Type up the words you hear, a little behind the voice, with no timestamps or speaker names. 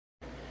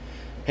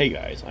Hey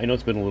guys, I know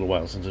it's been a little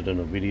while since I've done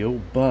a video,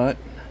 but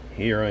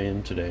here I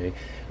am today.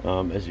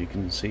 As you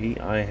can see,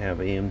 I have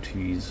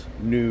AMT's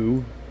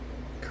new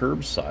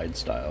curbside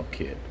style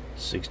kit,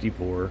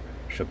 64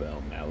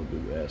 Chevelle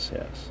Malibu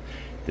SS.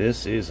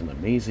 This is an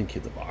amazing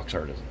kit. The box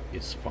art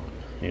is fun.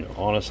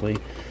 Honestly,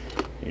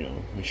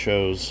 it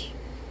shows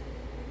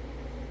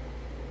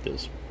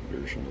this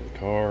version of the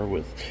car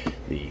with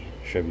the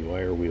Chevy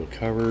wire wheel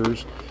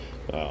covers,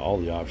 all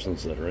the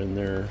options that are in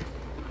there.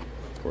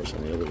 Of course,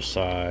 on the other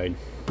side,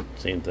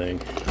 same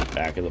thing,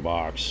 back of the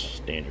box,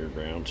 standard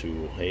ground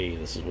tool. Hey,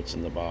 this is what's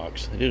in the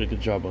box. They did a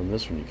good job on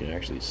this one, you can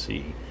actually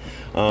see.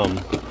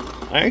 I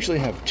actually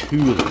have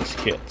two of these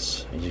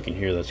kits. As you can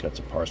hear, that's got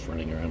some parts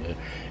running around it.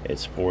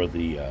 It's for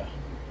the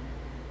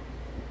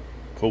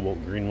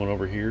cobalt green one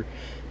over here.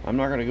 I'm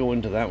not going to go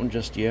into that one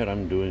just yet.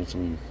 I'm doing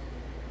some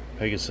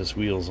Pegasus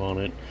wheels on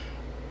it.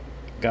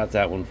 Got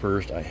that one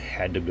first. I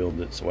had to build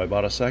it, so I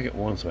bought a second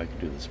one so I could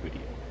do this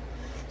video.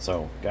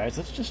 So, guys,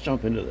 let's just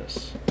jump into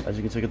this. As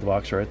you can see at the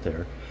box right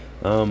there,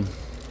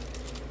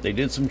 they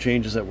did some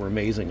changes that were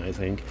amazing, I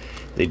think.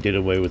 They did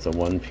away with the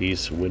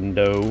one-piece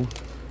window.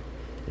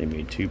 They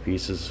made two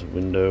pieces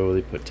window.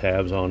 They put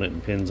tabs on it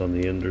and pins on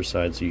the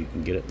underside so you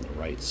can get it in the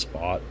right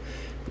spot.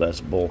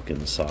 Less bulk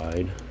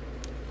inside.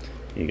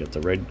 You got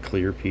the red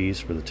clear piece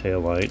for the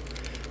tail light.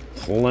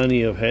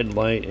 Plenty of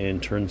headlight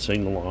and turn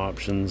signal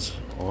options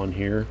on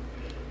here.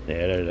 They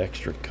added a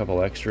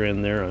couple extra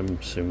in there. I'm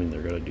assuming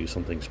they're going to do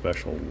something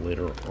special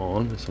later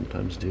on. They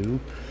sometimes do.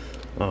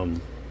 The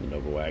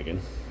Nova wagon.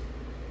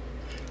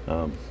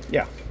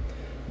 Yeah.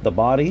 The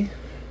body,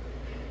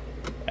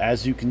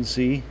 as you can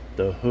see,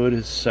 the hood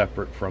is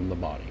separate from the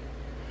body.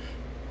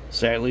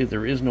 Sadly,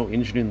 there is no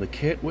engine in the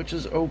kit, which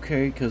is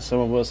okay because some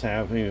of us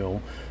have,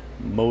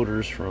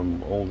 motors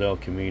from old El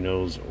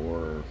Caminos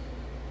or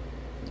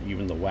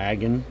even the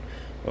wagon.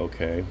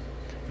 Okay.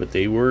 But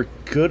they were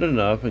good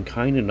enough and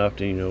kind enough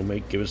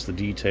to give us the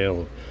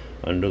detail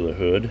under the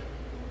hood.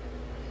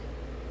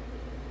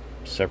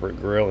 Separate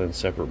grille and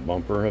separate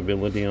bumper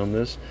ability on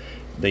this.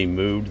 They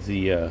moved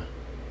the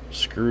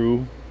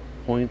screw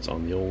points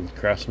on the old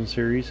Craftsman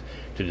series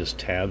to just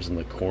tabs in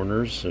the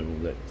corners so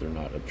that they're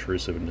not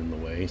obtrusive and in the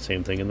way.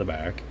 Same thing in the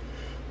back.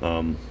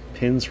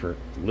 Pins for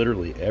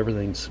literally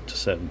everything to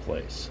set in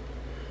place.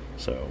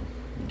 So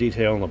the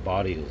detail on the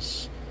body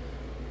is,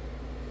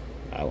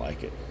 I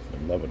like it.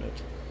 I'm loving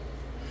it.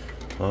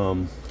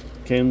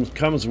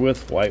 Comes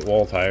with white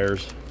wall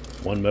tires,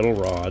 one metal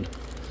rod.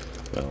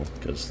 Well,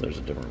 because there's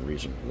a different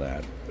reason for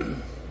that.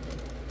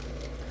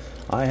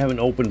 I haven't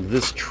opened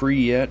this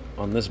tree yet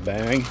on this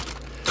bag,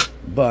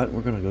 but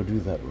we're going to go do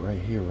that right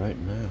here, right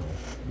now.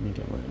 Let me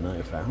get my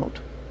knife out.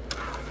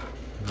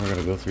 We're going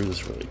to go through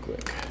this really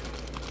quick.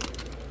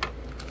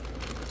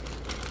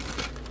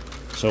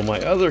 So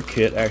my other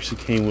kit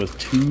actually came with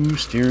two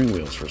steering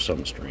wheels for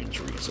some strange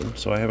reason,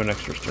 so I have an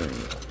extra steering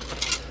wheel.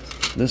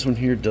 This one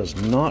here does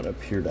not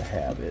appear to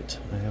have it.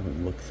 I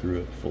haven't looked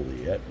through it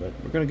fully yet, but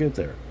we're going to get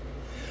there.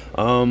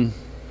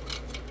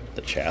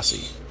 The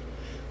chassis.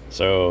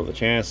 So the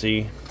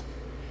chassis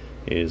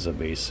is a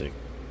basic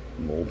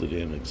molded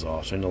in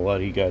exhaust. I know a lot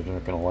of you guys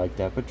aren't going to like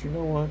that, but you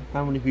know what?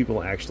 How many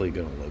people are actually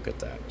going to look at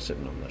that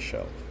sitting on the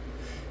shelf?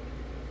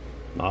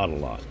 Not a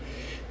lot.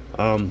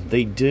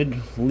 They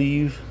did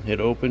leave it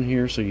open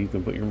here so you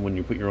can when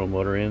you put your own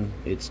motor in,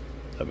 it's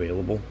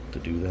available to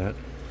do that.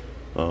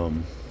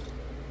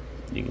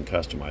 You can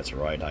customize the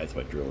ride height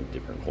by drilling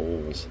different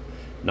holes,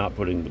 not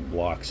putting the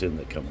blocks in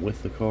that come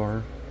with the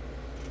car.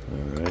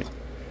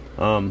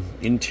 Alright.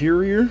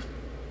 Interior,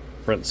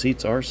 front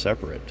seats are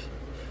separate.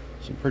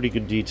 Some pretty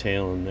good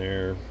detail in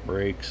there.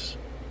 Brakes,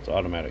 it's an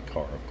automatic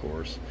car, of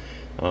course.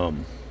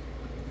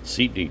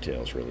 Seat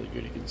detail is really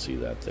good, you can see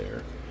that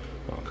there.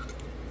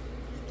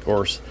 Of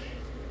course,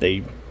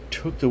 they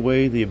took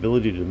away the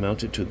ability to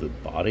mount it to the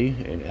body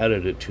and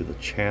added it to the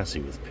chassis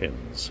with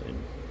pins, and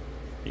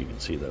you can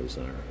see those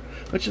there,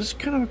 which is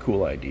kind of a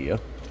cool idea.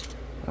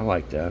 I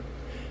like that.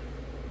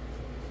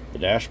 The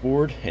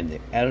dashboard, and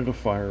they added a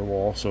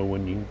firewall, so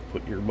when you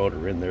put your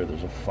motor in there,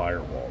 there's a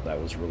firewall. That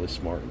was really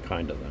smart and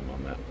kind of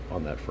them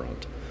on that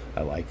front.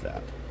 I like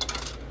that.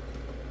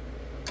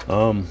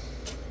 The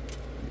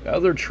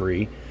other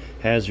tree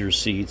has your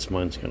seats.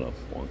 Mine's kind of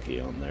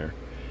wonky on there.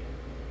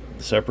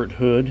 The separate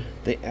hood.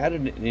 They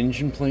added an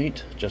engine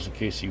plate just in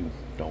case you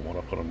don't want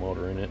to put a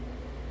motor in it.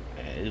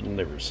 You'll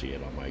never see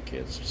it on my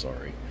kids,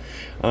 sorry.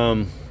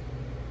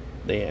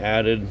 They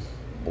added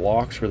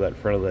blocks for that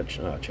front of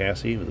that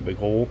chassis with a big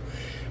hole.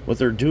 What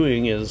they're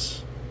doing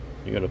is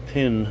you're going to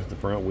pin the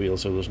front wheel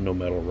so there's no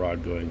metal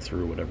rod going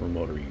through whatever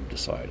motor you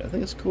decide. I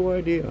think it's a cool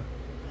idea.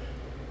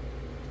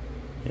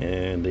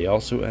 And they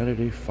also added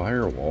a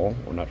firewall,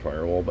 or not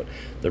firewall, but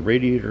the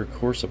radiator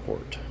core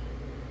support.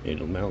 It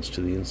mounts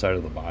to the inside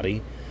of the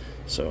body,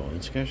 so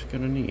it's actually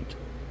kind of neat.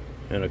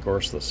 And of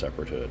course the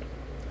separate hood.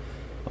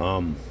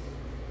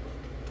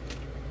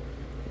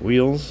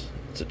 Wheels,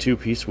 it's a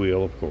two-piece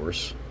wheel, of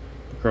course.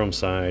 The chrome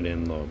side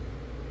and the,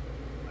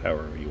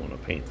 however you want to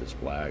paint this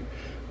black,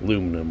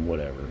 aluminum,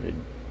 whatever.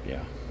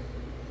 Yeah,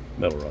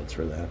 metal rods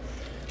for that.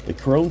 The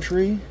chrome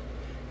tree,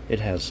 it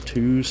has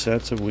 2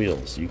 sets of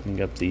wheels. You can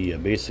get the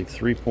basic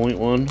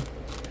 3-point,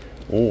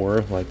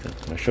 or like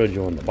I showed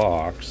you on the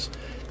box,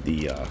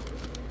 the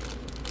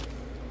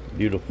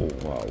beautiful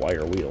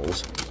wire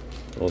wheels.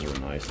 Those are a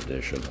nice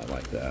addition. I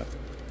like that.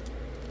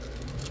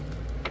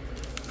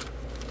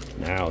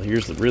 Now,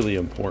 here's the really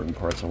important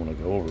parts I want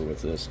to go over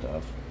with this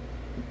stuff.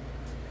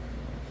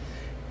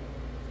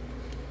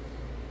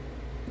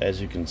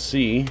 As you can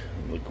see,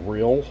 the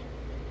grille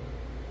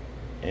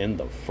and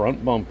the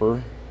front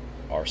bumper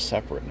are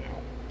separate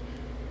now.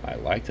 I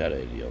like that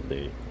idea.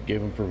 They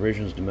gave them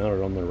provisions to mount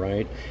it on the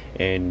right,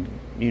 and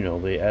you know,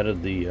 they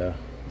added the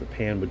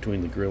pan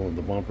between the grille and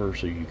the bumper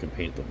so you can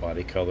paint the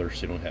body color,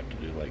 so you don't have to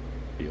do like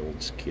the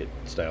old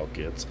style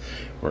kits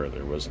where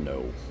there was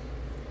no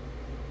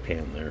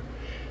pan there.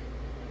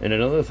 And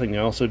another thing they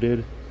also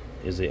did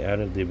is they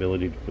added the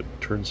ability to put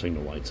turn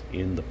signal lights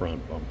in the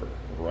front bumper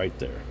right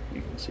there.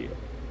 You can see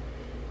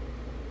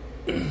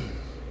it.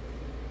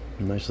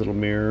 Nice little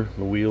mirror,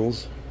 the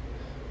wheels.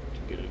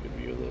 Get a good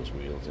view of those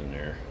wheels in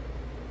there.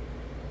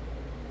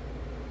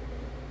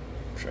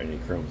 Shiny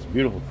chrome. It's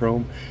beautiful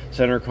chrome.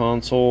 Center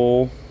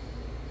console.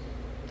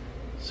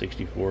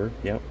 64.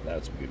 Yep,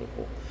 that's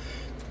beautiful.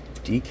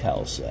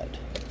 Decal set.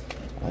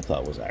 I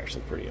thought was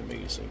actually pretty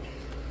amazing.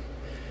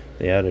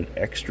 They added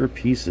extra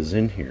pieces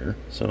in here,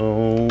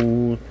 so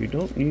if you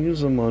don't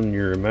use them on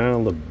your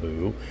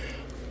Malibu,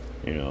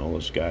 you know,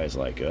 those guys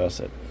like us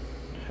that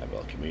have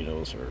El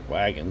Caminos or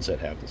wagons that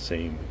have the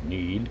same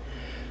need,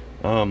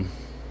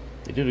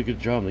 they did a good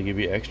job. They give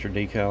you extra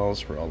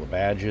decals for all the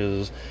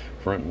badges,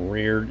 front and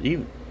rear. They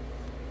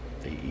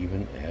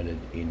even added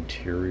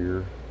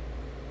interior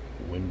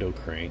window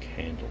crank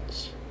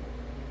handles.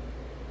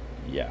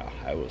 Yeah,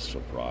 I was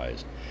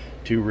surprised.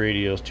 2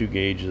 radios, 2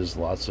 gauges,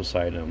 lots of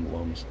side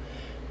emblems.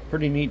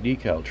 Pretty neat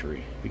decal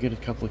tree. If you get a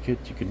couple of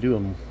kits, you can do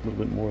them a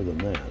little bit more than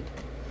that.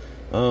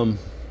 Lo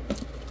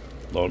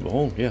and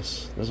behold,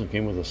 yes, this one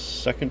came with a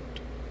second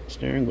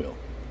steering wheel.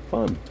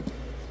 Fun.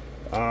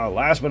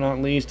 Last but not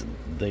least,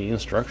 the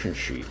instruction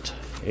sheet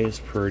is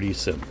pretty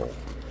simple.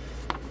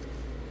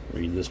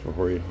 Read this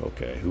before you...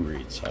 Okay, who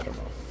reads? I don't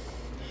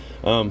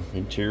know.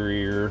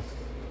 Interior,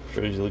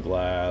 shows you the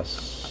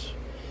glass,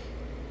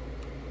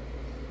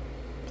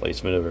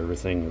 placement of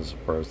everything as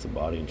far as the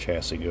body and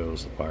chassis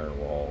goes, the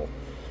firewall,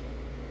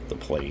 the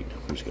plate.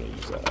 Who's going to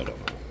use that? I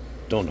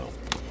don't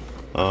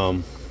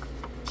know.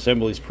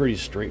 Assembly is pretty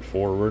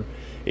straightforward.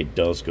 It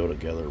does go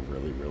together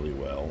really, really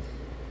well.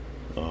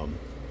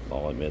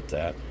 I'll admit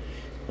that.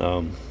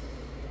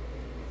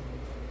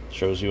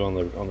 Shows you on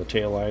the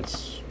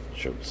taillights.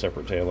 Show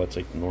separate taillights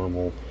like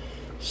normal.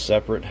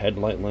 Separate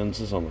headlight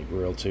lenses on the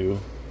grill too.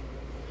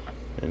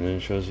 And then it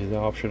shows you the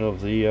option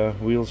of the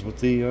wheels with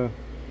the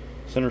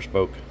center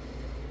spoke.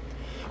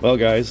 Well,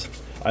 guys,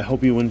 I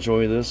hope you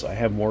enjoy this. I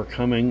have more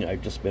coming.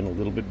 I've just been a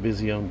little bit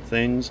busy on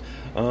things.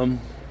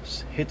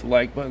 Hit the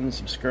like button,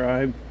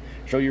 subscribe,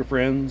 show your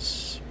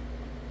friends.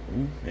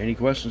 Any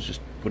questions,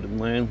 just put it in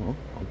line. Well,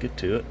 I'll get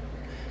to it.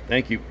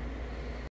 Thank you.